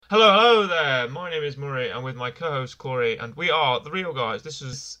Hello there. My name is Murray, and with my co-host Corey, and we are the Real Guys. This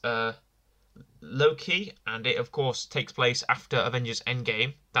is Loki, and it of course takes place after Avengers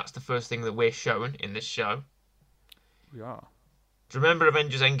Endgame. That's the first thing that we're shown in this show. We are. Do you remember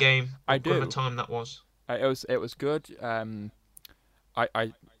Avengers Endgame? I What good of a do. time that was? It was good.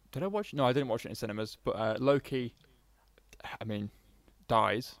 I did I watch? No, I didn't watch it in cinemas. But Loki, I mean,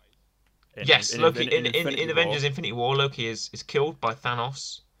 dies Yes, Loki in, in in, Infinity in War, Avengers Infinity War, Loki is killed by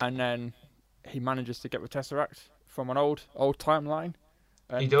Thanos. and then he manages to get the Tesseract from an old timeline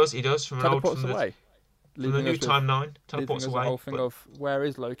He and does, he does teleports away, from the leaving new us with timeline, leaving teleports us the away. whole thing But of where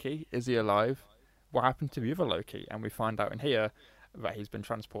is Loki? Is he alive? What happened to the other Loki? And we find out in here that he's been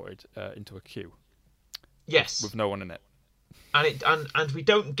transported into a queue with yes, no one in it. and we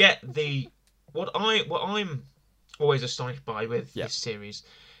don't get the what I'm always astonished by with Yeah. this series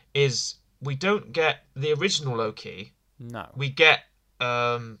is we don't get the original Loki. No. We get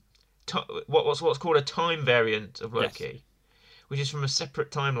what's called a time variant of Yes. Loki, which is from a separate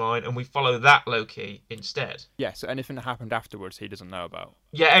timeline, and we follow that Loki instead. Yeah. So anything that happened afterwards, he doesn't know about.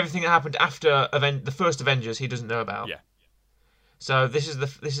 Yeah, everything that happened after the first Avengers, he doesn't know about. Yeah. So this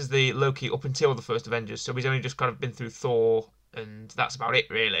is the Loki up until the first Avengers. So he's only just kind of been through Thor, and that's about it,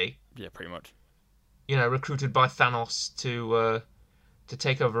 really. Yeah. Pretty much. Recruited by Thanos to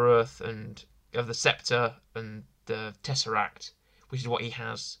take over Earth and have the scepter and the Tesseract, which is what he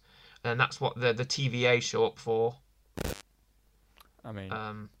has, and that's what the TVA show up for. I mean,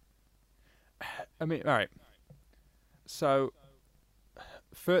 Um, all right. So,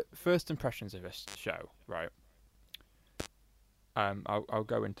 first impressions of this show, right? I'll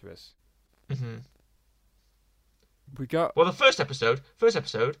go into this. mhm. We got Well, the first episode,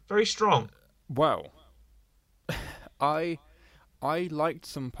 very strong. well. I I liked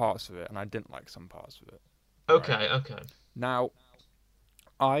some parts of it, and I didn't like some parts of it. Right Okay, okay. now,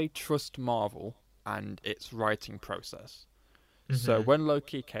 I trust Marvel and its writing process. So Mhm. when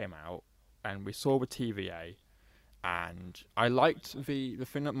Loki came out, and we saw the TVA, and I liked the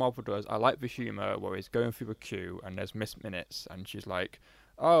thing that Marvel does. I like the humor where he's going through the queue and there's Miss Minutes and she's like,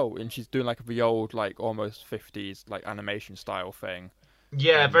 oh, and she's doing like the old like almost 50s like animation style thing.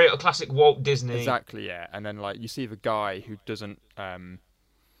 Yeah, And very classic Walt Disney. exactly, yeah. And then like you see the guy who doesn't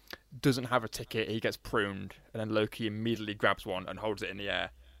have a ticket, he gets pruned, and then Loki immediately grabs one and holds it in the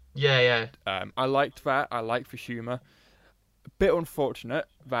air. Yeah, yeah. I liked that. I liked the humor. Bit unfortunate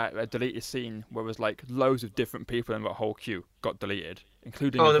that a deleted scene where there's like loads of different people in the whole queue got deleted,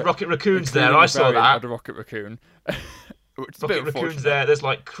 including Oh, the Rocket Raccoon's there. I a saw variant of that. the Rocket Raccoon, which is a bit Rocket Raccoon's unfortunate. there. There's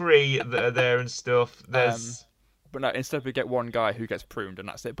like Kree that are there and stuff. Um, There's but no, instead we get one guy who gets pruned and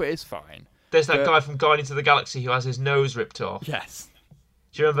that's it. But it's fine. there's that But guy from Guardians of the Galaxy who has his nose ripped off. yes,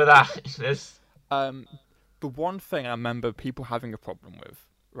 Do you remember that? There's um, the one thing I remember people having a problem with,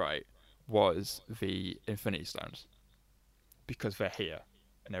 right, was the Infinity Stones because they're here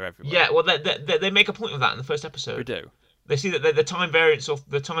and they're everywhere. Yeah, well, they make a point of that in the first We episode. do. They see that the Time Variance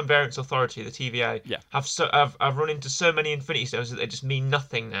Authority, the TVA, Yeah. have run into so many Infinity Stones that they just mean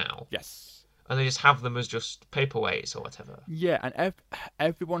nothing now, Yes. and they just have them as just paperweights or whatever. Yeah, and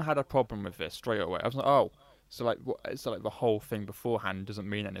everyone had a problem with this straight away. I was like, oh, so like, so like the whole thing beforehand doesn't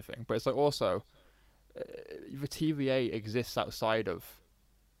mean anything. But it's like also, the TVA exists outside of.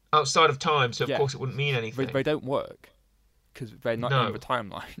 Outside of time, so of Yeah, course it wouldn't mean anything. they don't work because they're not in No, the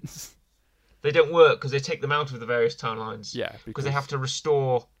timelines. they don't work because they take them out of the various timelines Yeah, because they have because to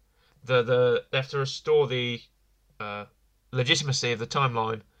restore the uh, legitimacy of the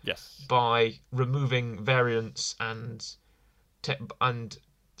timeline yes, by removing variants and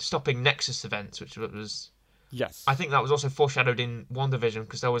stopping Nexus events, which was I yes, think that was also foreshadowed in WandaVision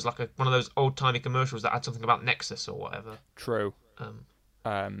because there was like one of those old timey commercials that had something about Nexus or whatever. true. Um,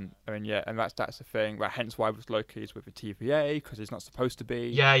 I mean, yeah, and that's the thing. Well, hence why Loki is with the TVA because he's not supposed to be.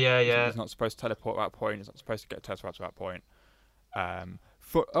 yeah, yeah, He's, yeah. he's not supposed to teleport at that point. He's not supposed to get a Tesseract at that point.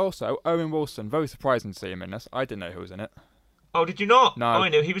 For also Owen Wilson, very surprising to see him in this. I didn't know who was in it. Oh, did you not? No, Oh, I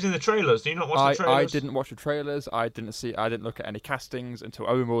knew he was in the trailers. Did you not watch the I trailers? didn't watch the trailers. I didn't look at any castings until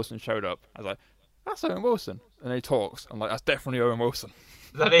Owen Wilson showed up. I was like, that's Owen Wilson, and then he talks. I'm like, that's definitely Owen Wilson.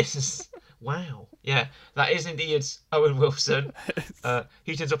 That is wow. Yeah, that is indeed Owen Wilson.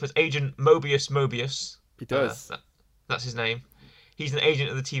 He turns up as Agent Mobius Mobius. He does. That's his name. He's an agent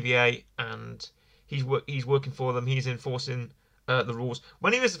of the TVA, and he's working for them. He's enforcing the rules.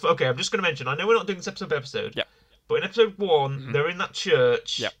 When he was okay, I'm just going to mention. I know we're not doing this episode by episode. Yeah. But in episode one, Mhm. they're in that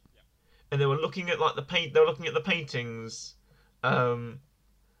church. Yeah. And they were looking at like the paint. They were looking at the paintings.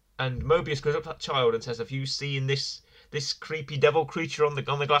 And Mobius goes up to that child and says, "Have you seen this creepy devil creature on the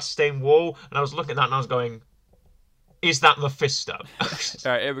glass stained wall?" And I was looking at that and I was going, is that Mephisto? All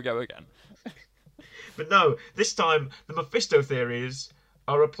right, here we go again. But no, this time the Mephisto theories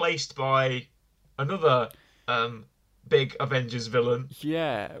are replaced by another big Avengers villain,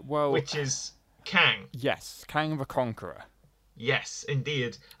 Yeah, well, which is Kang. yes, Kang the Conqueror. Yes,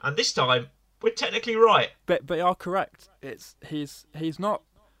 indeed. And this time we're technically right. But they are correct. He's not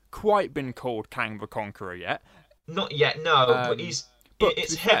quite been called Kang the Conqueror yet. Not yet, no, but but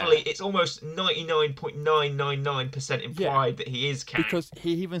it's to be fair, it's almost 99.999% implied that he is Kang. because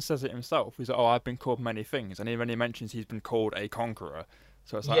he even says it himself. He's like, "Oh, I've been called many things," and even he mentions he's been called a conqueror.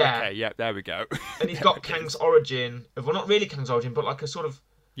 So it's like, Yeah. okay, yeah, there we go. And he's got Kang's origin. Well, not really Kang's origin, but like a sort of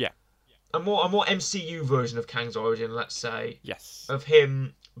Yeah. a more MCU version of Kang's origin, let's say. Yes. Of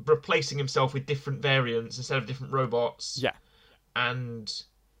him replacing himself with different variants instead of different robots. Yeah. And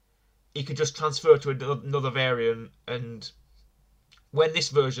he could just transfer to another variant. And when this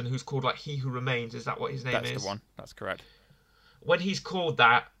version, who's called like He Who Remains, is that what his name is? That's the one. That's correct. When he's called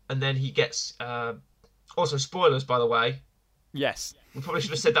that, and then he gets also spoilers, by the way. Yes. We probably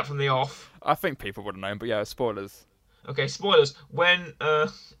should have said that from the off. I think people would have known, but yeah, spoilers. Okay, spoilers. When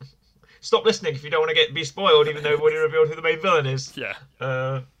stop listening if you don't want to be spoiled, even though we've already revealed who the main villain is. Yeah.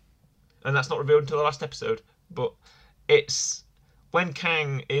 And that's not revealed until the last episode. But it's when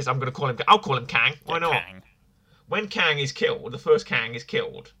Kang is. I'll call him Kang. Why not? Kang. When Kang is killed, the first Kang is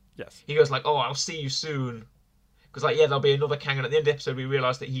killed. Yes. He goes like, "Oh, I'll see you soon," because like, yeah, there'll be another Kang. And at the end of the episode, we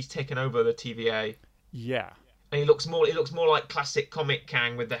realise that he's taken over the TVA. Yeah. And he looks more like classic comic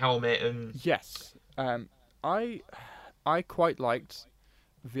Kang with the helmet and. Yes. I quite liked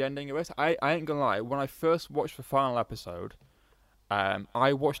the ending of it. I ain't gonna lie. When I first watched the final episode,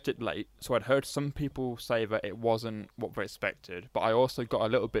 I watched it late, so I'd heard some people say that it wasn't what they expected, but I also got a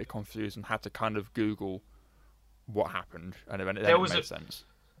little bit confused and had to kind of Google what happened, and then it made sense.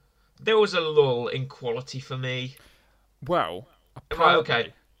 There was a lull in quality for me. Well, Right,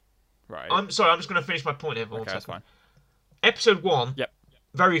 okay. Right. I'm sorry, I'm just going to finish my point here for Okay, that's fine. Episode 1, Yep.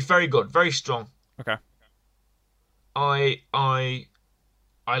 very, very good, very strong. Okay. I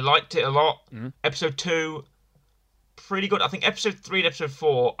liked it a lot. Mm-hmm. Episode 2, pretty good. I think episode 3 and episode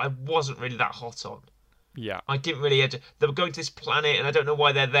 4, I wasn't really that hot on. Yeah. I didn't really. They were going to this planet, and I don't know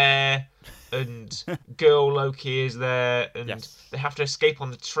why they're there. And girl Loki is there, and Yes. they have to escape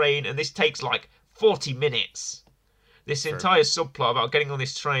on the train. And this takes like 40 minutes. This True. entire subplot about getting on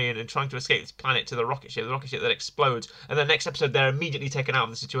this train and trying to escape this planet to the rocket ship that explodes. And the next episode, they're immediately taken out of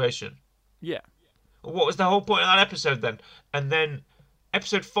the situation. Yeah. What was the whole point of that episode then? And then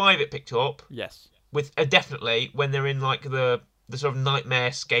episode 5, it picked up Yes. with definitely when they're in like the sort of nightmare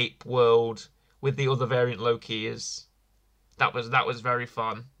escape world with the other variant Loki is. That was very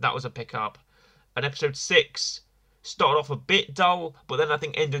fun. That was a pickup. And episode 6 started off a bit dull, but then I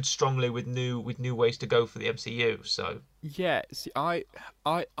think ended strongly with new ways to go for the MCU. So Yeah. See,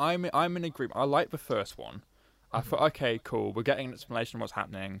 I'm in agreement. I like the first one. I thought, okay, cool. We're getting an explanation of what's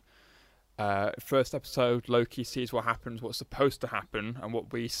happening. First episode, Loki sees what happens, what's supposed to happen, and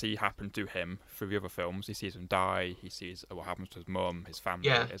what we see happen to him through the other films. He sees him die. He sees what happens to his mum, his family,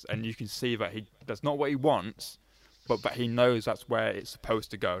 Yeah. and you can see that that's not what he wants, but he knows that's where it's supposed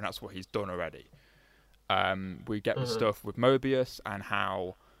to go, and that's what he's done already. We get the stuff with Mobius and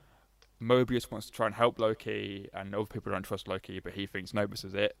how Mobius wants to try and help Loki, and other people don't trust Loki, but he thinks, no, this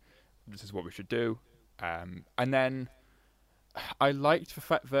is it. This is what we should do. And then I liked the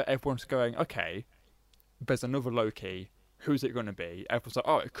fact that everyone's going, okay, there's another Loki. Who's it going to be? Everyone's like,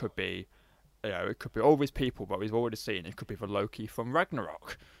 oh, it could be all these people, but we've already seen it could be the Loki from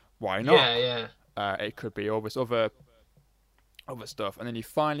Ragnarok. Why not? yeah. It could be all this other stuff, and then you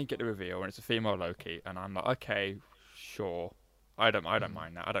finally get the reveal, and it's a female Loki, and I'm like, okay, sure, I don't mind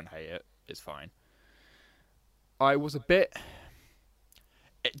that. I don't hate it. It's fine. I was a bit.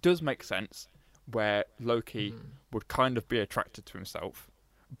 It does make sense where Loki would kind of be attracted to himself,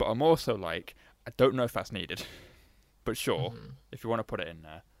 but I'm also like, I don't know if that's needed, but sure, if you want to put it in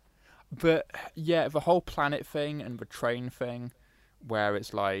there. But yeah, the whole planet thing and the train thing, where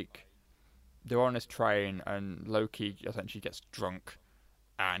it's like they're on this train and Loki essentially gets drunk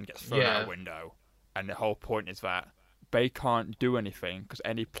and gets thrown out a window, and the whole point is that they can't do anything because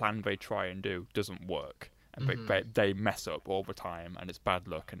any plan they try and do doesn't work, and they mess up all the time, and it's bad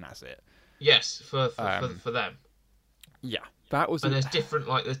luck, and that's it. Yes, for them. Yeah, that was. And there's different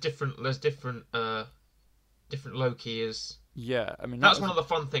Loki is. Yeah, I mean that's one of the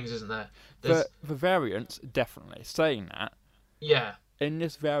fun things, isn't there? The variants, definitely. Saying that, yeah, in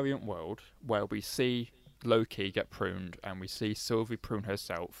this variant world where we see Loki get pruned and we see Sylvie prune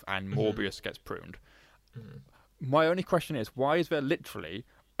herself and Mobius gets pruned, my only question is, why is there literally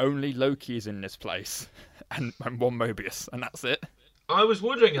only Loki is in this place, and one Mobius, and that's it. I was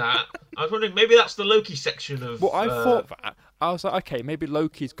wondering that. I was wondering maybe that's the Loki section of. Well, I thought that. I was like, okay, maybe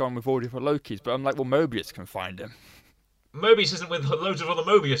Loki's gone with all different Lokis, but I'm like, well, Mobius can find him. Mobius isn't with loads of other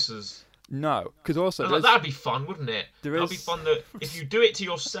Mobiuses. No, because also Like, that'd be fun, wouldn't it? That'd be is... fun that if you do it to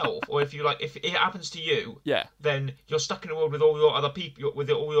yourself, or if it happens to you, yeah, then you're stuck in a world with all your other people, with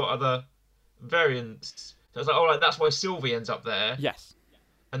all your other variants. So it's like, all right, that's why Sylvie ends up there. Yes.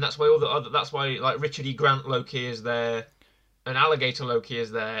 And that's why that's why like Richard E. Grant Loki is there, and Alligator Loki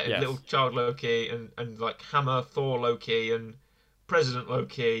is there, and Little Child Loki, and like Hammer Thor Loki, and President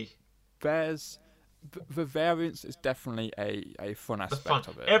Loki. There's the variance is definitely a fun aspect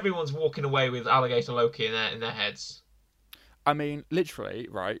of it. Everyone's walking away with Alligator Loki in their heads. I mean, literally,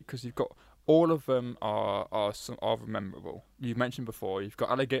 right? Because you've got all of them are memorable. You mentioned before, you've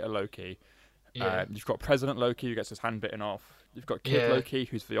got Alligator Loki. Yeah. You've got President Loki who gets his hand bitten off. You've got Kid Loki,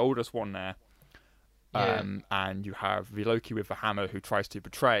 who's the oldest one there. And you have the Loki with the hammer who tries to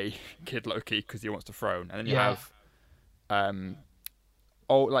betray Kid Loki because he wants the throne. And then you have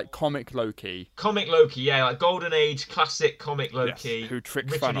comic Loki. Comic Loki, like Golden Age classic comic Loki. Yes, who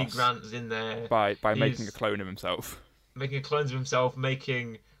tricks Richard E. Thanos Grant's in there. By making a clone of himself. Making a clone of himself,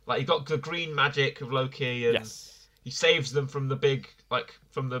 you've got the green magic of Loki, and he saves them from the big,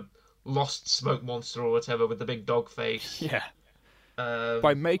 from the lost smoke monster or whatever with the big dog face. Yeah.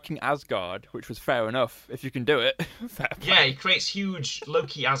 By making Asgard, which was fair enough if you can do it. He creates huge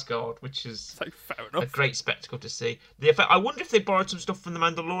Loki Asgard, which is fair enough. A great spectacle to see. I wonder if they borrowed some stuff from The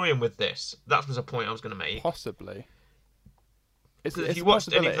Mandalorian with this. That was a point I was going to make. Possibly. If you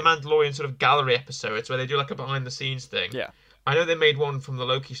watched any of the Mandalorian sort of gallery episodes where they do like a behind the scenes thing, I know they made one from the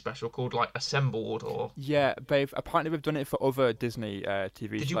Loki special called like Assembled or. Yeah, apparently they've done it for other Disney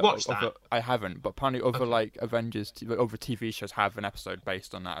TV. Did you watch that? I haven't, but apparently other Avengers, other TV shows have an episode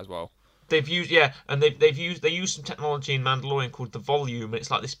based on that as well. They've used they used some technology in Mandalorian called the Volume, and it's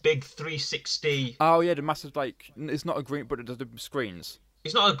like this big 360. Oh yeah, the massive it's not a green, but it does the screens.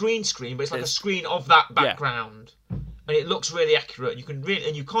 It's not a green screen, but it's like a screen of that background. Yeah. And it looks really accurate. You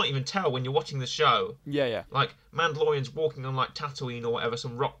can't even tell when you're watching the show. Yeah. Like Mandalorian's walking on like Tatooine or whatever,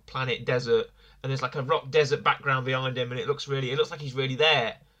 some rock planet desert, and there's like a rock desert background behind him, and it looks like he's really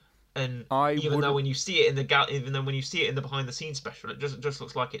there. And even though when you see it in the behind the scenes special, it just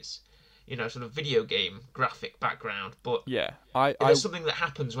looks like it's sort of video game graphic background. But there's something that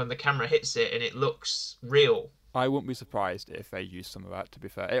happens when the camera hits it, and it looks real. I wouldn't be surprised if they use some of that, to be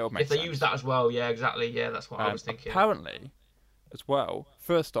fair. It'll make sense. If they use that as well, yeah, exactly. Yeah, that's what I was thinking. Apparently, as well,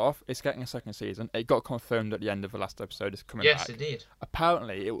 first off, it's getting a second season. It got confirmed at the end of the last episode. It's coming back. Yes, it did.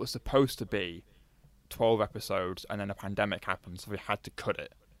 Apparently, it was supposed to be 12 episodes, and then a pandemic happened, so they had to cut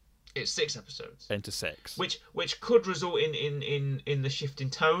it. It's 6 episodes. Into 6. Which could result in the shift in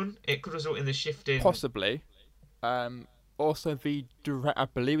tone. It could result in the shift in... Possibly. Also, I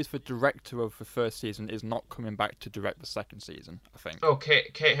believe it's the director of the first season is not coming back to direct the second season, I think. Oh,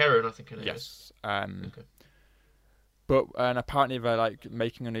 Kate Herron, I think it is. Yes. Okay. But apparently they're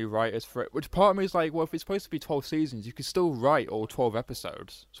making a new writers for it, which part of me is like, well, if it's supposed to be 12 seasons, you could still write all 12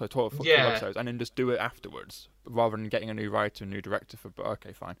 episodes. So 12 episodes, and then just do it afterwards, rather than getting a new writer, a new director for. But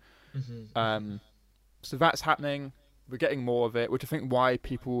okay, fine. Mm-hmm. So that's happening. We're getting more of it, which I think why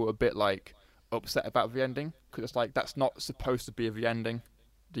people were a bit upset about the ending, because it's that's not supposed to be the ending.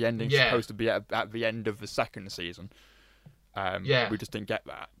 The ending's supposed to be at the end of the second season. We just didn't get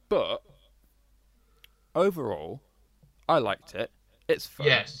that. But overall, I liked it. It's fun.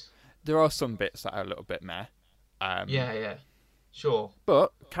 Yes. There are some bits that are a little bit meh. Sure.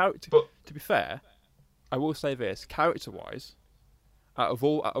 But to be fair, I will say this: character-wise, out of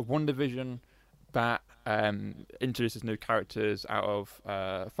WandaVision that introduces new characters, out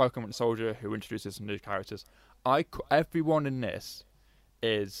of Falcon Winter Soldier who introduces some new characters, everyone in this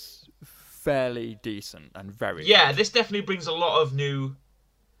is fairly decent and very good. This definitely brings a lot of new.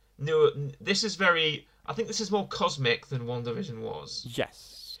 This is very. I think this is more cosmic than WandaVision was.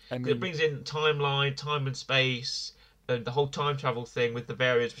 Yes, it brings in timeline, time and space, and the whole time travel thing with the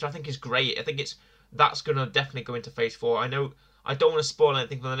variants, which I think is great. I think that's gonna definitely go into Phase 4. I know. I don't want to spoil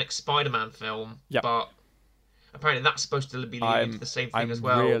anything for the next Spider-Man film, but apparently that's supposed to be leading into the same thing as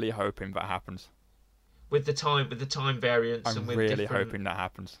well. I'm really hoping that happens. With the time variants, I'm really hoping that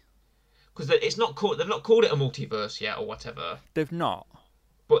happens. Because they've not called it a multiverse yet or whatever. They've not.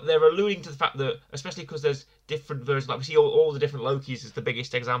 But they're alluding to the fact that, especially because there's different versions, like we see all the different Lokis is the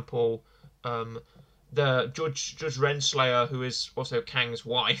biggest example. The Judge Renslayer, who is also Kang's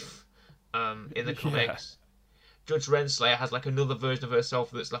wife, in the comics. Judge Renslayer has another version of herself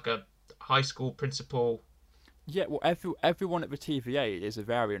that's like a high school principal Yeah, well, everyone at the TVA is a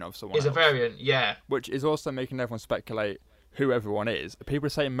variant of someone Is a else, variant, yeah. which is also making everyone speculate who everyone is. People are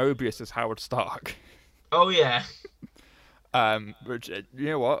saying Mobius is Howard Stark. Oh yeah, Which you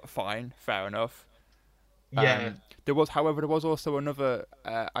know what? Fine, fair enough. yeah. However, there was also another.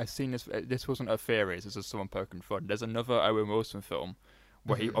 I seen this. This wasn't a theory. This is someone poking fun. There's another Owen Wilson film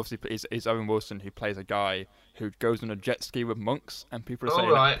where he obviously is Owen Wilson, who plays a guy who goes on a jet ski with monks, and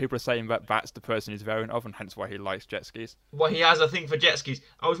All right. people are saying that that's the person he's variant of, and hence why he likes jet skis. Well, he has a thing for jet skis.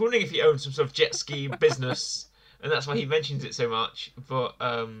 I was wondering if he owned some sort of jet ski business, and that's why he mentions it so much. But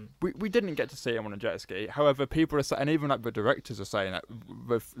We didn't get to see him on a jet ski. However, people are saying, and even like the directors are saying that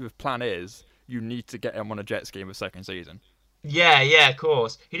the plan is you need to get him on a jet ski in the second season. yeah, of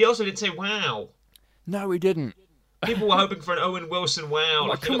course. He also didn't say wow. No, he didn't. People were hoping for an Owen Wilson wow. Well,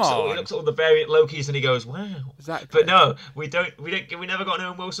 Like come he looks at all the variant Lokis and he goes wow. Exactly. But no, we never got an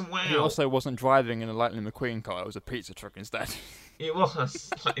Owen Wilson wow. He also wasn't driving in a Lightning McQueen car. It was a pizza truck instead. It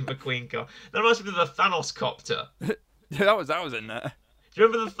was like a McQueen car. That reminds me of the Thanos copter. that was in there. Do you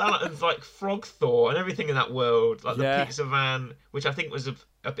remember the Thanos like Frog Thor and everything in that world? Like Yeah. the pizza van, which I think was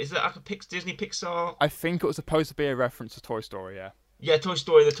is that like a Disney Pixar? I think it was supposed to be a reference to Toy Story. Yeah. Yeah, Toy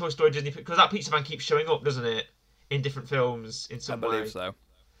Story, the Toy Story Disney, because that pizza van keeps showing up, doesn't it? In different films, in I some way. believe so.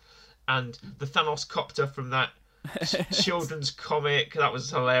 And the Thanos copter from that children's comic, that was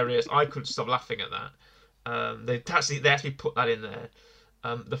hilarious. I couldn't stop laughing at that. They actually put that in there.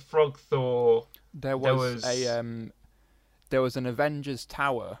 The Frog Thor. There was an Avengers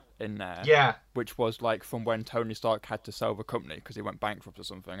Tower in there. Yeah. Which was like from when Tony Stark had to sell the company because he went bankrupt or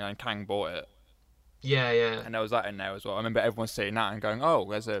something, and Kang bought it. Yeah. And there was that in there as well. I remember everyone seeing that and going, "Oh,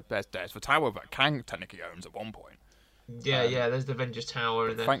 there's the tower that Kang technically owns at one point." Yeah. There's the Avengers Tower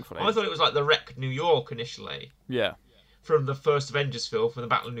in there. Thankfully, I thought it was like the wrecked New York initially. Yeah. From the first Avengers film, from the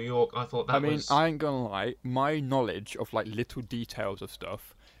Battle of New York, I thought that was. I ain't gonna lie, my knowledge of like little details of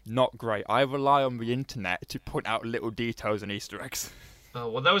stuff, not great. I rely on the internet to point out little details and Easter eggs. Oh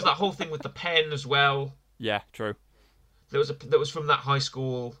well, there was that whole thing with the pen as well. Yeah, true. That was from that high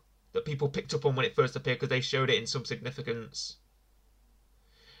school that people picked up on when it first appeared because they showed it in some significance.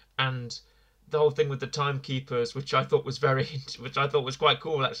 And the whole thing with the timekeepers, which I thought was quite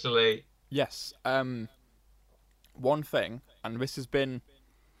cool actually. Yes. One thing, and this has been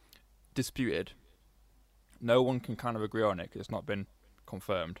disputed. No one can kind of agree on it because it's not been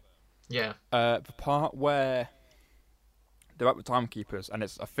confirmed. Yeah. The part where they're at the timekeepers, and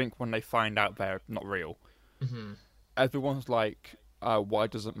it's I think when they find out they're not real, everyone's like, "Why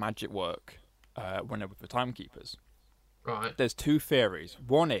doesn't magic work when they're with the timekeepers?" Right. There's two theories.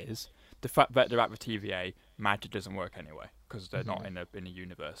 One is the fact that they're at the TVA, magic doesn't work anyway because they're not in a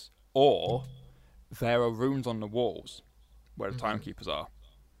universe, or there are runes on the walls where the timekeepers are,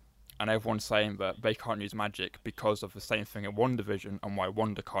 and everyone's saying that they can't use magic because of the same thing in WandaVision, and why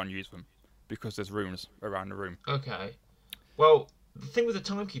Wanda can't use them because there's runes around the room. Okay. Well, the thing with the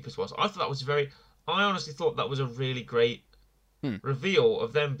timekeepers was, I honestly thought that was a really great reveal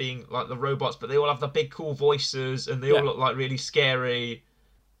of them being like the robots, but they all have the big cool voices, and they all look like really scary,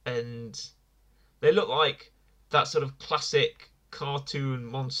 and they look like that sort of classic cartoon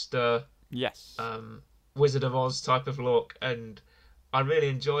monster. Yes. Wizard of Oz type of look, and I really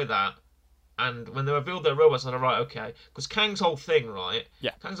enjoy that. And when they revealed their robots, I was like, right, okay. Because Kang's whole thing, right?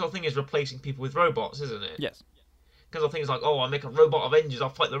 Yeah. Kang's whole thing is replacing people with robots, isn't it? Yes. Kang's whole thing is like, oh, I make a robot Avengers, I'll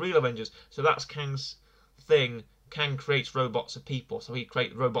fight the real Avengers. So that's Kang's thing. Kang creates robots of people, so he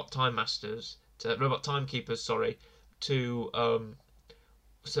creates robot timekeepers, to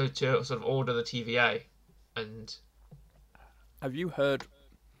sort of order the TVA. And have you heard?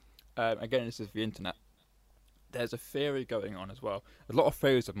 Again, this is the internet. There's a theory going on as well. A lot of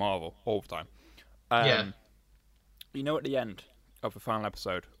theories of Marvel all the time. You know, at the end of the final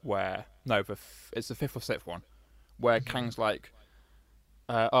episode, where it's the fifth or sixth one, where Kang's like,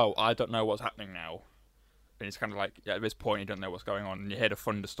 "Oh, I don't know what's happening now," and it's kind of like, at this point, you don't know what's going on, and you hear the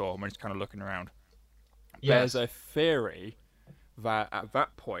thunderstorm, and he's kind of looking around. yes. There's a theory that at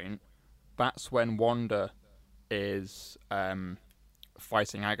that point, that's when Wanda is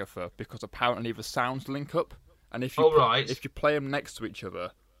fighting Agatha, because apparently the sounds link up, and if you play them next to each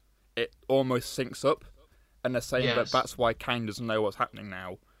other, it almost syncs up, and they're saying that that's why Kang doesn't know what's happening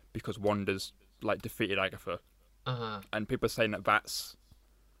now, because Wanda's like defeated Agatha, and people are saying that that's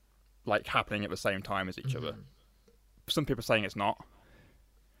like happening at the same time as each other. Some people are saying it's not,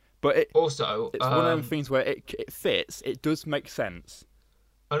 but it's one of them things where it fits. It does make sense.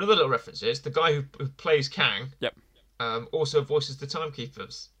 Another little reference is the guy who plays Kang. Yep. Also voices the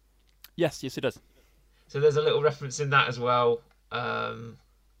timekeepers. Yes, it does. So there's a little reference in that as well.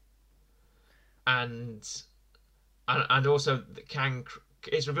 And and also that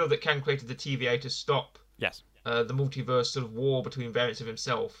it's revealed that Kang created the TVA to stop Yes. the multiverse sort of war between variants of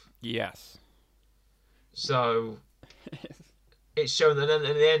himself. Yes. So it's shown that in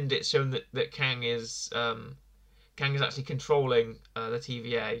the end, it's shown that Kang is actually controlling the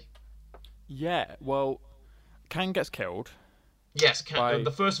TVA. Yeah. Well, Kang gets killed. Yes, By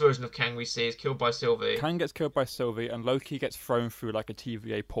the first version of Kang we see is killed by Sylvie. Kang gets killed by Sylvie, and Loki gets thrown through like a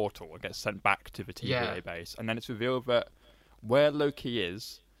TVA portal and gets sent back to the TVA base. And then it's revealed that where Loki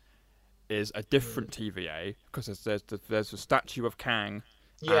is a different TVA because there's a statue of Kang,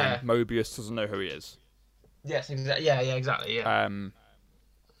 and Mobius doesn't know who he is. Yes, exactly. Yeah, exactly. Yeah.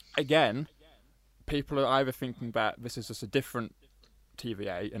 Again, people are either thinking that this is just a different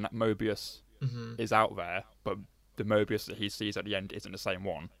TVA and that Mobius is out there, but the Mobius that he sees at the end isn't the same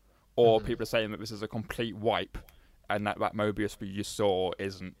one, or people are saying that this is a complete wipe and that Mobius we just saw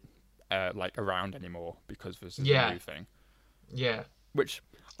isn't like around anymore because this is a new thing. Yeah. Which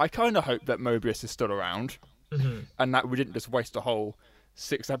I kind of hope that Mobius is still around, and that we didn't just waste a whole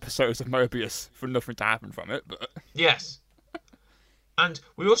 6 episodes of Mobius for nothing to happen from it. But yes. And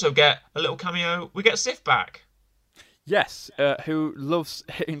we also get a little cameo. We get Sif back. Yes, who loves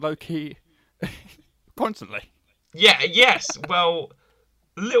hitting Loki constantly. Yeah, yes. Well,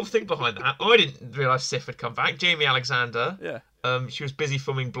 little thing behind that. I didn't realise Sif had come back. Jamie Alexander. Yeah. She was busy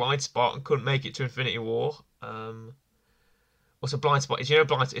filming Blind Spot and couldn't make it to Infinity War. What's a Blind Spot? It's Blind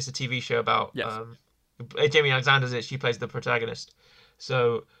Spot. It's a TV show about. Yes. Jamie Alexander's it. She plays the protagonist.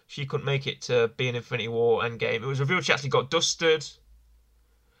 So she couldn't make it to be in Infinity War Endgame. It was revealed she actually got dusted.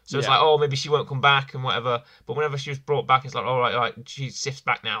 So it's like, oh, maybe she won't come back and whatever. But whenever she was brought back, it's like, all right, Sif's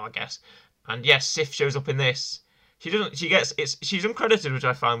back now, I guess. And yes, Sif shows up in this. She's uncredited, which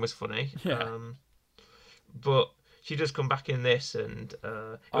I found was funny. Yeah. But she does come back in this, and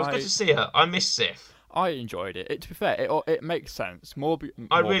it was good to see her. I miss Sif. I enjoyed it. To be fair, it makes sense.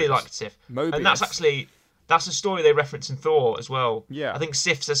 I really liked Sif. Mobius. And that's a story they reference in Thor as well. Yeah. I think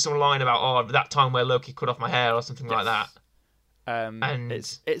Sif says some line about, that time where Loki cut off my hair or something like that. And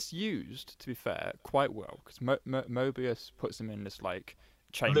it's used, to be fair, quite well because Mobius puts him in this like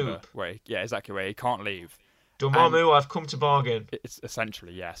chamber loop where he can't leave. Dormammu, I've come to bargain. It's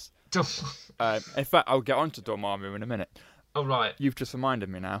essentially yes. In fact, I'll get on to Dormammu in a minute. Oh right, you've just reminded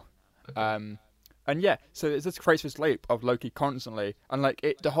me now. Okay. And yeah, so it just creates this loop of Loki constantly, and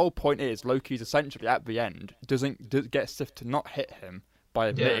like the whole point is Loki's essentially at the end doesn't get Sif to not hit him by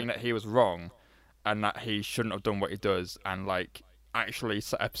admitting that he was wrong. And that he shouldn't have done what he does, and like actually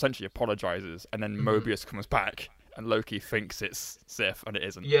essentially apologizes, and then Mobius comes back, and Loki thinks it's Sif, and it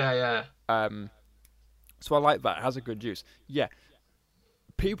isn't. Yeah. So I like that. It has a good use. Yeah.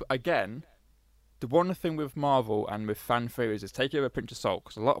 People again. The one thing with Marvel and with fan theories is take it with a pinch of salt,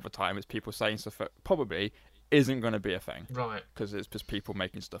 because a lot of the time it's people saying stuff that probably isn't going to be a thing, right? Because it's just people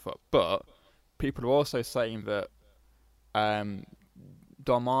making stuff up. But people are also saying that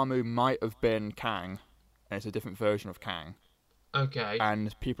Dormammu might have been Kang, and it's a different version of Kang. Okay.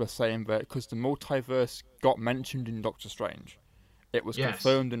 And people are saying that because the multiverse got mentioned in Doctor Strange, it was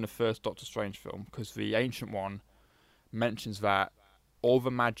confirmed in the first Doctor Strange film, because the Ancient One mentions that all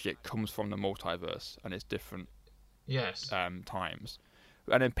the magic comes from the multiverse, and it's different times.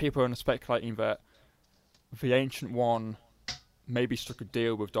 And then people are speculating that the Ancient One maybe struck a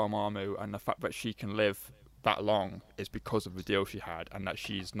deal with Dormammu, and the fact that she can live that long is because of the deal she had, and that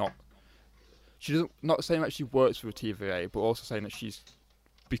she's not saying that she works for the TVA, but also saying that she's,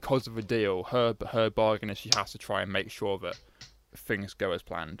 because of the deal, her bargain is she has to try and make sure that things go as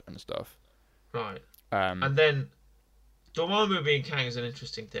planned and stuff. Right. And then Dormammu being Kang is an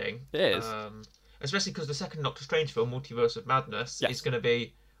interesting thing. It is. Especially because the second Doctor Strange film, Multiverse of Madness, is going to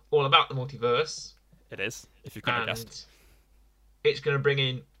be all about the multiverse. It is, if you can guess. It's going to bring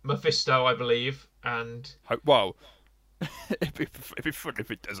in Mephisto, I believe, and... Well, it'd be funny if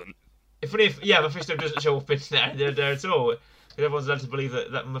it doesn't. Mephisto doesn't show up in there at all. Everyone's led to believe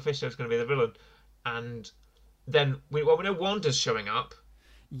that Mephisto's going to be the villain. And then, we know Wanda's showing up.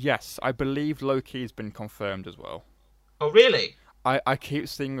 Yes, I believe Loki's been confirmed as well. Oh, really? I keep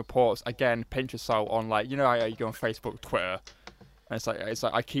seeing reports, again, pinch of salt, on like, you know how you go on Facebook, Twitter, and it's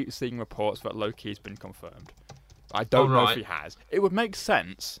like I keep seeing reports that Loki's been confirmed. I don't know if he has. It would make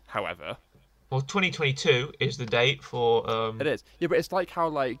sense, however. Well, 2022 is the date for... It is. Yeah, but it's like how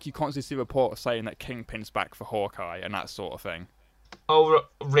like you constantly see reports saying that Kingpin's back for Hawkeye and that sort of thing. Oh,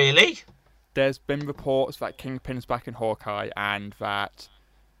 really? There's been reports that Kingpin's back in Hawkeye and that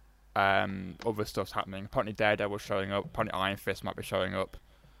other stuff's happening. Apparently Daredevil's showing up. Apparently Iron Fist might be showing up.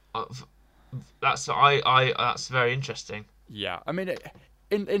 That's very interesting. Yeah, I mean,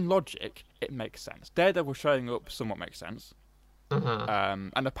 in logic, it makes sense. Daredevil showing up somewhat makes sense.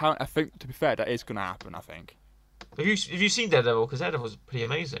 And apparently, I think, to be fair, that is going to happen, I think. Have you seen Daredevil? Because Daredevil's pretty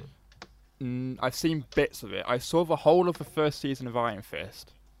amazing. I've seen bits of it. I saw the whole of the first season of Iron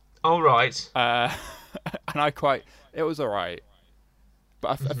Fist. Oh, right. And it was alright.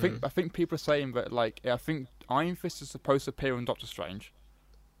 But I think people are saying that, like, I think Iron Fist is supposed to appear in Doctor Strange.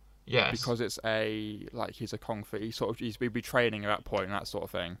 Yes. Because it's he's a Kung Fu, he's be training at that point and that sort of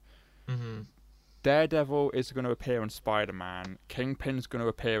thing. Daredevil is going to appear in Spider-Man. Kingpin's going to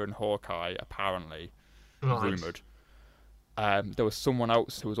appear in Hawkeye, apparently. Right. Rumoured. There was someone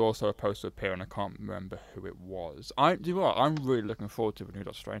else who was also supposed to appear, and I can't remember who it was. Do you know what? I'm really looking forward to the new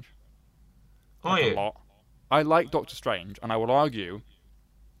Doctor Strange. Are you? A lot. I like Doctor Strange, and I will argue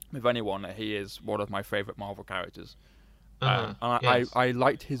with anyone that he is one of my favourite Marvel characters. Yes. I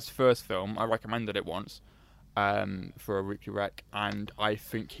liked his first film. I recommended it once for a weekly rec, and I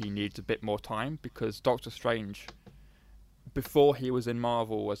think he needs a bit more time because Doctor Strange, before he was in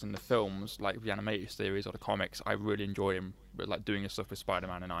Marvel, as in the films, like the animated series or the comics, I really enjoy him, like doing his stuff with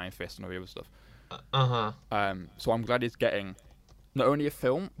Spider-Man and Iron Fist and all the other stuff. So I'm glad he's getting not only a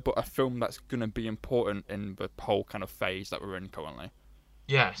film, but a film that's going to be important in the whole kind of phase that we're in currently.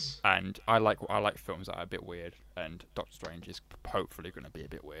 Yes. And I like films that are a bit weird, and Doctor Strange is hopefully going to be a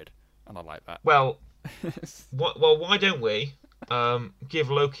bit weird, and I like that. Well, why don't we give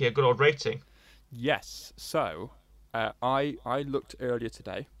Loki a good old rating? Yes. So, I looked earlier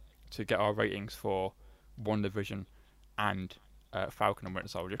today to get our ratings for WandaVision and Falcon and Winter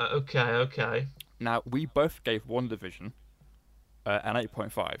Soldier. Okay. Now, we both gave WandaVision an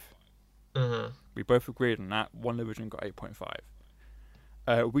 8.5. We both agreed on that. WandaVision got 8.5.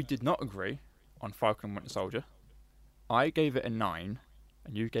 We did not agree on Falcon and Winter Soldier. I gave it a 9,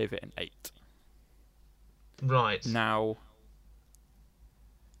 and you gave it an 8. Right. Now,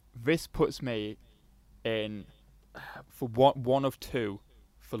 this puts me in for one of two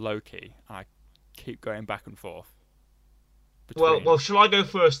for Loki. I keep going back and forth. Well, shall I go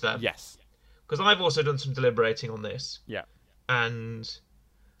first then? Yes. Because I've also done some deliberating on this. Yeah. And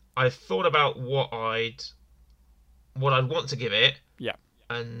I thought about what I'd want to give it. Yeah.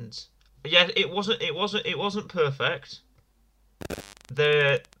 And yeah, it wasn't perfect.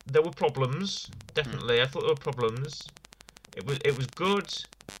 There were problems, definitely. I thought there were problems. It was good.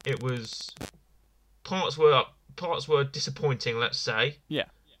 It was parts were disappointing, let's say. Yeah.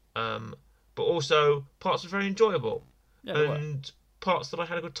 But also parts were very enjoyable. Yeah, and parts that I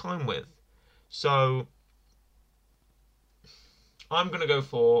had a good time with. So I'm gonna go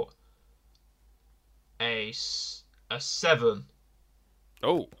for a 7.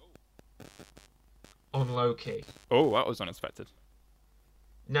 Oh. On Loki. Oh, that was unexpected.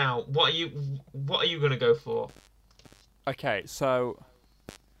 Now, what are you gonna go for? Okay, so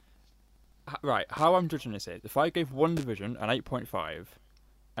right, how I'm judging this is if I gave WandaVision an 8.5,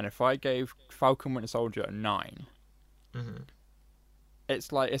 and if I gave Falcon Winter Soldier a 9,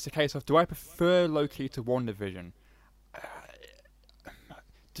 it's a case of, do I prefer Loki to WandaVision?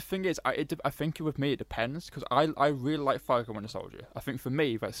 The thing is, I think with me it depends, because I really like Falcon Winter Soldier. I think for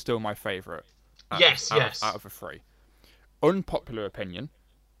me that's still my favourite. Yes. Out of the three. Unpopular opinion,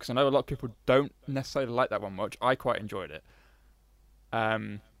 because I know a lot of people don't necessarily like that one much. I quite enjoyed it.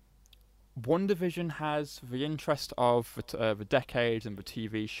 WandaVision has the interest of the decades and the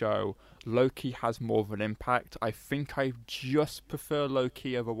TV show. Loki has more of an impact. I think I just prefer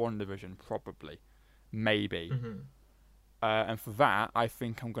Loki over WandaVision, probably. Maybe. And for that, I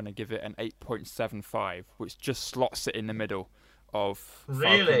think I'm going to give it an 8.75, which just slots it in the middle of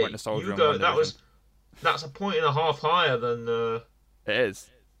Falcon, Winter Soldier, and WandaVision. That's a point and a half higher than it is.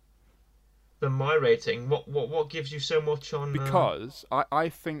 Than my rating. What gives you so much on? Because I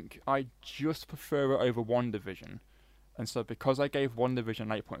think I just prefer it over WandaVision, and so because I gave WandaVision an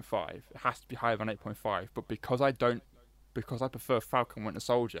 8.5, it has to be higher than 8.5. But because I prefer Falcon Winter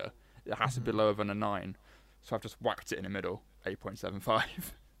Soldier, it has to be lower than a 9. So I've just whacked it in the middle, 8.75.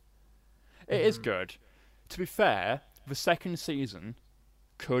 It is good. To be fair, the second season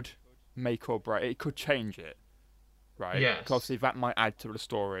could make or break. It could change it, right? Yes. Because obviously that might add to the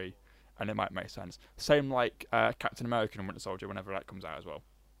story, and it might make sense. Same like Captain America and Winter Soldier, whenever that comes out as well.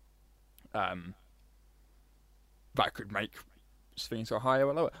 That could make things go higher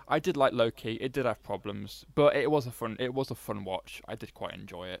or lower. I did like Loki. It did have problems, but it was a fun watch. I did quite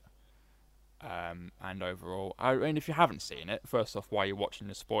enjoy it. And overall, I mean, if you haven't seen it, first off, why are you watching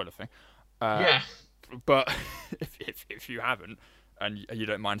this spoiler thing? Yeah. But if you haven't and you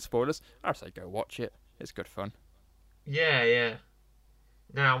don't mind spoilers, I'd say go watch it. It's good fun. Yeah.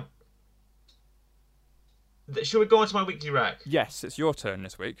 Now, Shall we go on to my weekly rec? Yes, it's your turn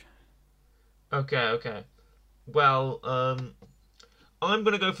this week. Okay. Well, I'm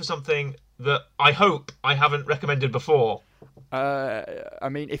going to go for something that I hope I haven't recommended before. I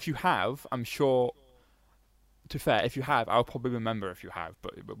mean, if you have, I'm sure. To be fair, if you have, I'll probably remember if you have.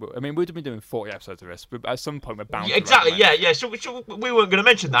 But I mean, we've been doing 40 episodes of this. But at some point, we're bound. Yeah, to exactly. recommend. Yeah. We weren't going to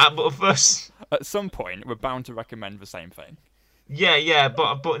mention that, but first. At some point, we're bound to recommend the same thing. Yeah.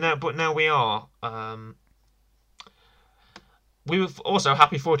 But now we are. We were also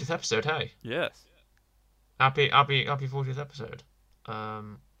happy 40th episode. Hey. Yes. Happy 40th episode. I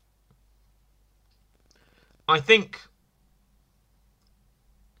think.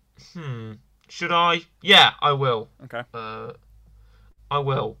 Should I? Yeah, I will. Okay. I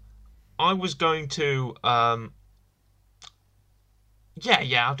will. I was going to.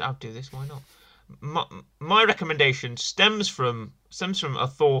 Yeah. I'll do this. Why not? My recommendation stems from a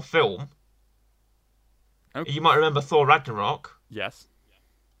Thor film. Okay. You might remember Thor Ragnarok. Yes.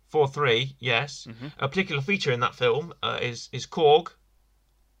 Thor 3, yes. Mm-hmm. A particular feature in that film is Korg.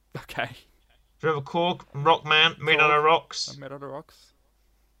 Okay. Do you remember Korg, Rockman, made out of rocks? Made out of rocks.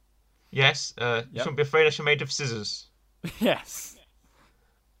 Yes. You shouldn't be afraid I'm made of scissors. Yes.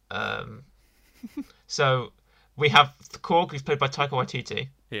 So we have Korg, who's played by Taika Waititi.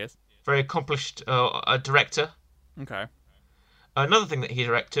 He is. Very accomplished director. Okay. Another thing that he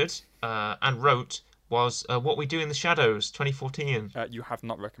directed and wrote was What We Do in the Shadows, 2014. You have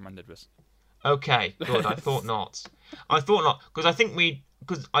not recommended this. Okay, good. I thought not. Because I think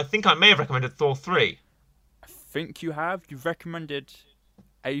I may have recommended Thor 3. I think you have. You've recommended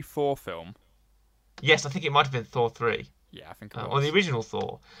a Thor film. Yes, I think it might have been Thor 3. Yeah, I think it was. Or the original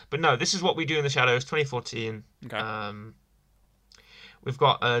Thor. But no, this is What We Do in the Shadows, 2014. Okay. We've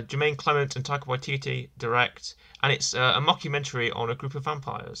got Jermaine Clement and Taika Waititi direct, and it's a mockumentary on a group of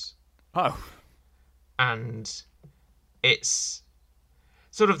vampires. Oh. And it's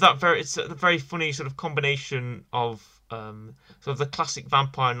sort of that it's a very funny sort of combination of sort of the classic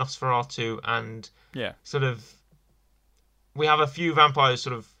vampire Nosferatu and sort of we have a few vampires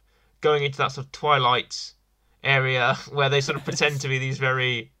sort of going into that sort of Twilight area where they sort of pretend to be these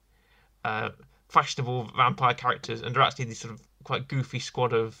very fashionable vampire characters, and they're actually these sort of quite goofy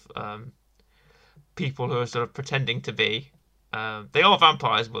squad of people who are sort of pretending to be. They are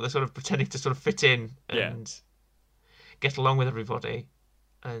vampires, but they're sort of pretending to sort of fit in and get along with everybody.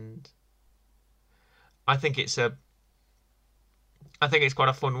 And I think it's quite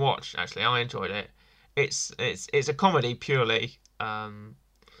a fun watch. Actually, I enjoyed it. It's a comedy purely, and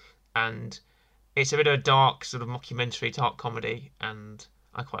it's a bit of a dark sort of mockumentary dark comedy, and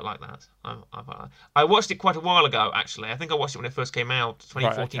I quite like that. I watched it quite a while ago, actually. I think I watched it when it first came out,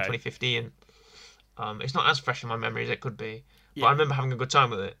 2014, 2015. It's not as fresh in my memory as it could be, but I remember having a good time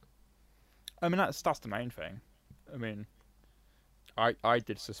with it. I mean, that's the main thing. I mean, I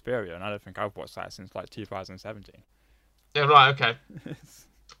did Suspiria, and I don't think I've watched that since like 2017. Yeah, right, okay.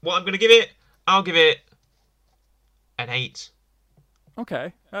 What I'm going to give it, I'll give it an 8.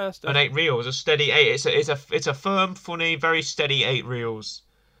 Okay. An 8 reels, a steady 8. It's a firm, funny, very steady 8 reels.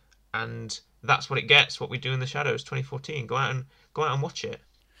 And that's what it gets, What We Do in the Shadows, 2014. Go out and watch it.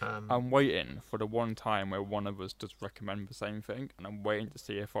 I'm waiting for the one time where one of us does recommend the same thing, and I'm waiting to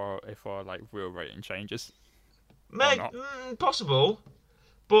see if our like real rating changes. Possible,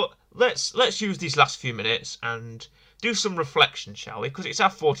 but let's use these last few minutes and do some reflection, shall we? Because it's our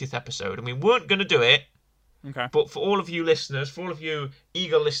 40th episode, and we weren't going to do it. Okay. But for all of you listeners, for all of you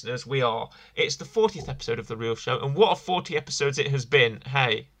eager listeners, we are. It's the 40th episode of The Real Show, and what a 40 episodes it has been.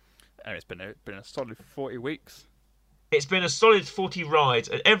 Hey. And it's been a solid 40 weeks. It's been a solid 40 rides.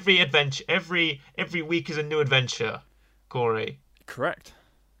 Every adventure, every week is a new adventure, Corey. Correct.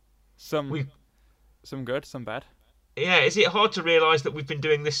 Some good, some bad. Yeah, is it hard to realise that we've been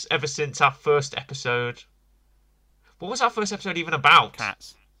doing this ever since our first episode? What was our first episode even about?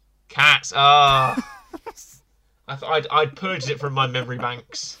 Cats. I'd purged it from my memory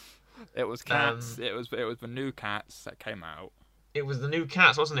banks. It was cats. It was the new Cats that came out. It was the new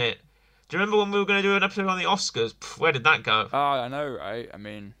Cats, wasn't it? Do you remember when we were going to do an episode on the Oscars? Where did that go? Oh, I know, right? I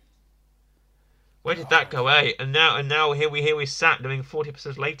mean, where did that go, eh? And now here we sat doing 40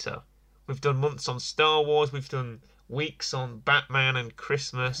 episodes later. We've done months on Star Wars. We've done weeks on Batman and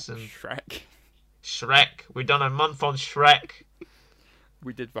Christmas and Shrek. We've done a month on Shrek.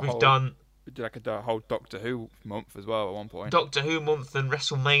 We did like a whole Doctor Who month as well at one point. Doctor Who month and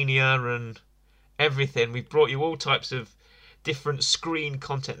WrestleMania and everything. We've brought you all types of different screen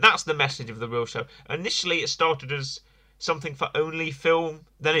content. That's the message of The Real Show. Initially, it started as something for only film.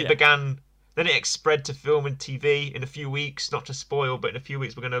 Then it began Then it spread to film and TV in a few weeks. Not to spoil, but in a few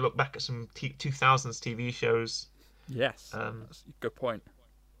weeks we're going to look back at some 2000s TV shows. Yes, that's a good point.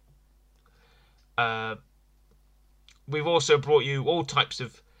 We've also brought you all types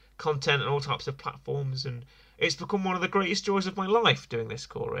of content and all types of platforms, and it's become one of the greatest joys of my life doing this,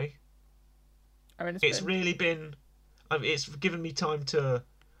 Corey. I mean, It's really been... it's given me time to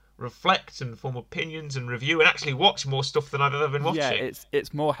reflect and form opinions and review and actually watch more stuff than I've ever been watching. Yeah,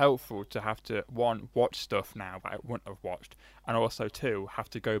 it's more helpful to have to, one, watch stuff now that I wouldn't have watched, and also, two, have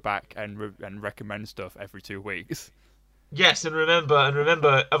to go back and recommend stuff every 2 weeks. Yes, and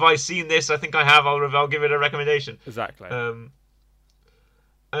remember, have I seen this? I think I have. I'll give it a recommendation. Exactly. In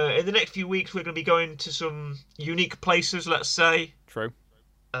the next few weeks, we're going to be going to some unique places, let's say. True.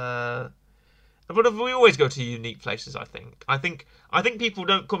 But we always go to unique places, I think. I think people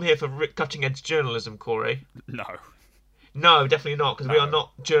don't come here for cutting-edge journalism, Corey. No. No, definitely not, because we are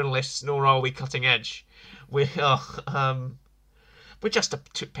not journalists, nor are we cutting-edge. We are, we're just a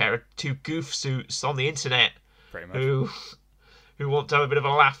pair of two goof suits on the internet Pretty much. who want to have a bit of a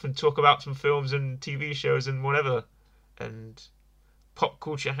laugh and talk about some films and TV shows and whatever, and pop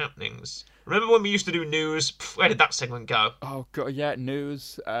culture happenings. Remember when we used to do news? Where did that segment go? Oh god, yeah,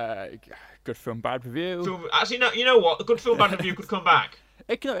 news. Good film, bad review. Actually, no. You know what? A good film, bad review could come back.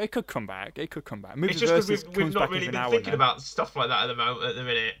 It could come back. It could come back. Movie It's just versus because we've comes not back really every been now thinking and then. about stuff like that at the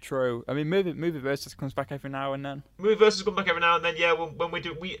minute. True. I mean, movie versus comes back every now and then. Movie versus come back every now and then. Yeah, when we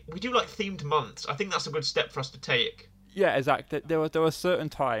do like themed months. I think that's a good step for us to take. Yeah, exactly. There were certain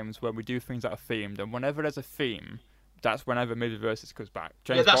times when we do things that are themed, and whenever there's a theme, that's whenever movie versus comes back.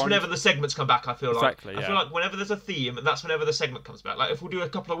 That's Bond, whenever the segments come back. I feel exactly, like. yeah. I feel like whenever there's a theme, that's whenever the segment comes back. Like if we'll do a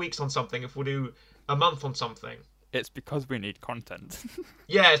couple of weeks on something, if we'll do a month on something. It's because we need content.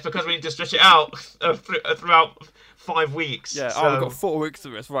 Yeah, it's because we need to stretch it out throughout 5 weeks. Yeah, so... we've got 4 weeks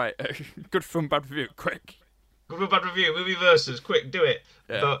of this, right? Good film, bad review, quick. Good or bad review, movie versus, quick, do it.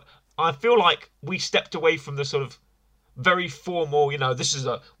 Yeah. But I feel like we stepped away from the sort of very formal, this is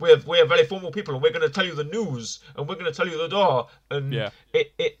we're very formal people and we're going to tell you the news and we're going to tell you the door. And Yeah.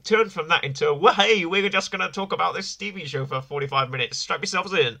 it turned from that into, well, hey, we're just going to talk about this TV show for 45 minutes. Strap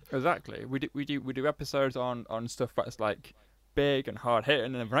yourselves in. Exactly. We do episodes on stuff that's like big and hard hitting,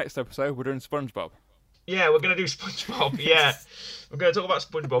 and then the next episode we're doing SpongeBob. Yeah, we're going to do SpongeBob, yeah. We're going to talk about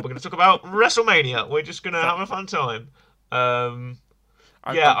SpongeBob. We're going to talk about WrestleMania. We're just going to have a fun time.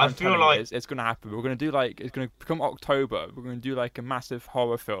 I feel like it's going to happen. We're going to do it's going to become October. We're going to do like a massive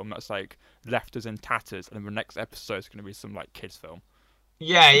horror film that's like left us in tatters, and then the next episode is going to be some like kids film.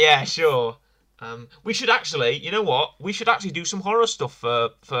 Yeah, sure. We should actually, you know what? We should actually do some horror stuff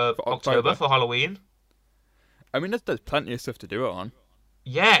for October, for Halloween. I mean, there's plenty of stuff to do it on.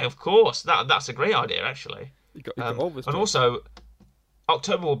 Yeah, of course. That's a great idea, actually. You got all this and stuff. also,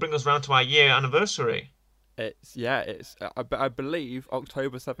 October will bring us round to our year anniversary. I believe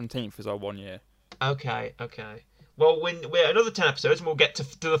October 17th is our 1 year. Okay. Well, we're another 10 episodes, and we'll get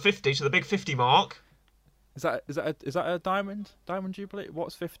to the 50, so the big 50 mark. Is that a diamond jubilee?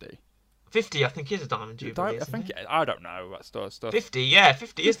 What's 50? 50, I think, is a diamond jubilee. I don't know that sort of stuff. 50, yeah,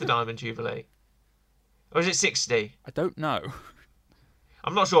 50 is the diamond jubilee. Or is it 60? I don't know.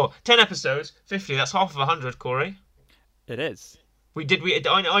 I'm not sure. 10 episodes, 50. That's half of 100, Corey. It is. I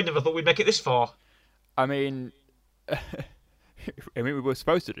never thought we'd make it this far. I mean, we were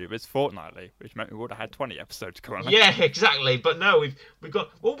supposed to do this fortnightly, which meant we would have had 20 episodes coming. Yeah, exactly. But no, we've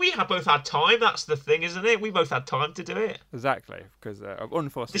got. Well, we have both had time. That's the thing, isn't it? We both had time to do it. Exactly, because of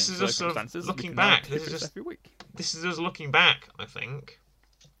unforeseen this is us sort circumstances. Of looking back. This is every week. This is us looking back. I think.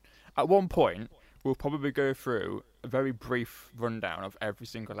 At one point, we'll probably go through a very brief rundown of every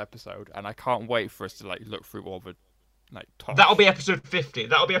single episode, and I can't wait for us to look through all the top. That'll be episode 50.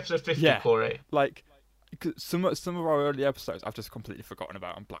 That'll be episode 50, yeah. Corey. Some of our early episodes I've just completely forgotten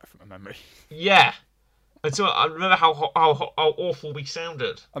about and black from my memory. Yeah. And so I remember how awful we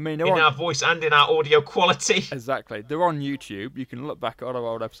sounded. I mean, in our voice and in our audio quality. Exactly. They're on YouTube. You can look back at all our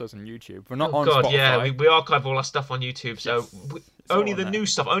old episodes on YouTube. We're not on God, Spotify. Yeah, we archive all our stuff on YouTube, so yes. only the new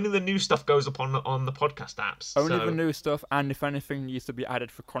stuff goes up on the podcast apps. Only the new stuff, and if anything needs to be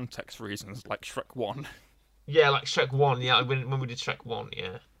added for context reasons, like Shrek 1. Yeah, like Shrek 1, yeah, when we did Shrek 1,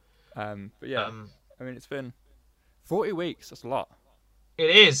 yeah. But yeah, I mean, it's been 40 weeks. That's a lot.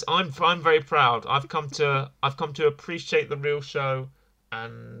 It is. I'm very proud. I've come to appreciate the real show,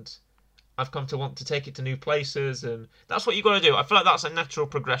 and I've come to want to take it to new places, and that's what you got to do. I feel like that's a natural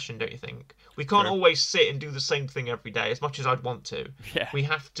progression, don't you think? We can't always sit and do the same thing every day, as much as I'd want to. Yeah. We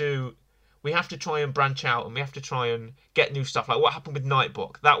have to try and branch out, and we have to try and get new stuff. Like what happened with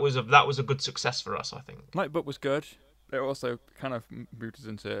Nightbook. That was a good success for us, I think. Nightbook was good. it also kind of moved us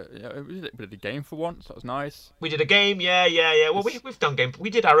into we did a game for once. That was nice. We did a game, yeah. Well, we've done game. We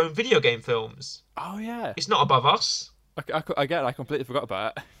did our own video game films. Oh yeah. It's not above us. I completely forgot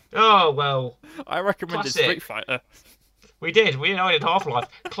about it. Oh well. I recommended Classic. Street Fighter. We did. We did Half-Life.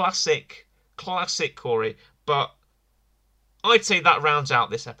 Classic, Corey. But I'd say that rounds out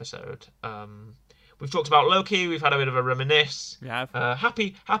this episode. We've talked about Loki. We've had a bit of a reminisce. We have.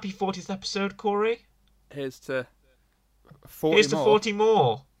 Happy 40th episode, Corey. Here's to 40 Here's to more. 40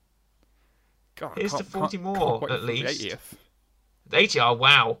 more. God, Here's to 40 can't more wait at for the least. 80th. 80. Oh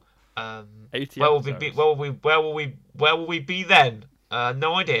wow. 80 where will episodes. where will we be then?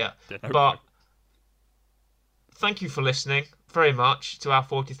 No idea. Yeah, no But clue. thank you for listening very much to our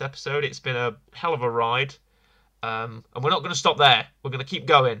 40th episode. It's been a hell of a ride. And we're not going to stop there. We're going to keep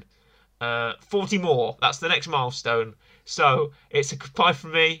going. 40 more. That's the next milestone. So it's a goodbye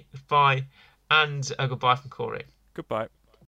from me, goodbye, and a goodbye from Corey. Goodbye.